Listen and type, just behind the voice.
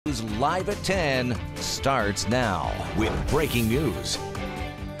News Live at 10 starts now with breaking news.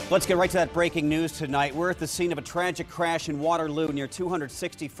 Let's get right to that breaking news tonight. We're at the scene of a tragic crash in Waterloo near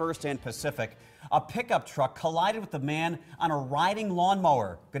 261st and Pacific. A pickup truck collided with a man on a riding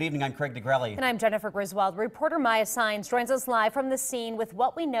lawnmower. Good evening, I'm Craig DeGrelli. And I'm Jennifer Griswold. Reporter Maya Sines joins us live from the scene with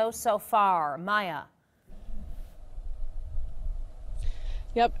what we know so far. Maya.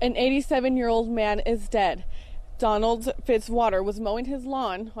 Yep, an 87-year-old man is dead. Donald Fitzwater was mowing his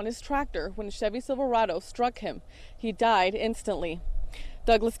lawn on his tractor when a Chevy Silverado struck him. He died instantly.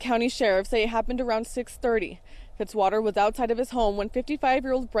 Douglas County Sheriff say it happened around 6:30. Fitzwater was outside of his home when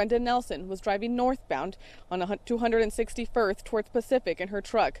 55-year-old Brenda Nelson was driving northbound on 261st towards Pacific in her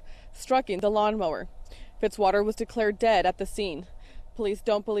truck, striking the lawnmower. Fitzwater was declared dead at the scene. Police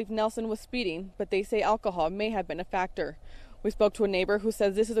don't believe Nelson was speeding, but they say alcohol may have been a factor. We spoke to a neighbor who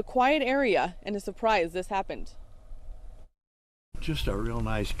says this is a quiet area and is surprised this happened. Just a real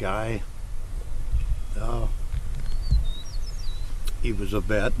nice guy. He was a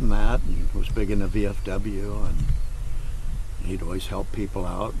vet and that, and was big in the VFW, and he'd always help people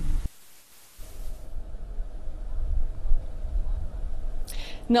out.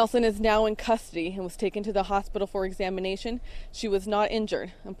 Nelson is now in custody and was taken to the hospital for examination. She was not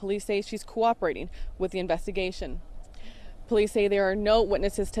injured, and police say she's cooperating with the investigation. Police say there are no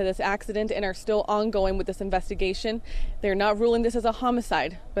witnesses to this accident and are still ongoing with this investigation. They're not ruling this as a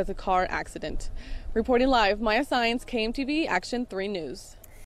homicide, but as a car accident. Reporting live, Maya Sines, KMTV Action 3 News.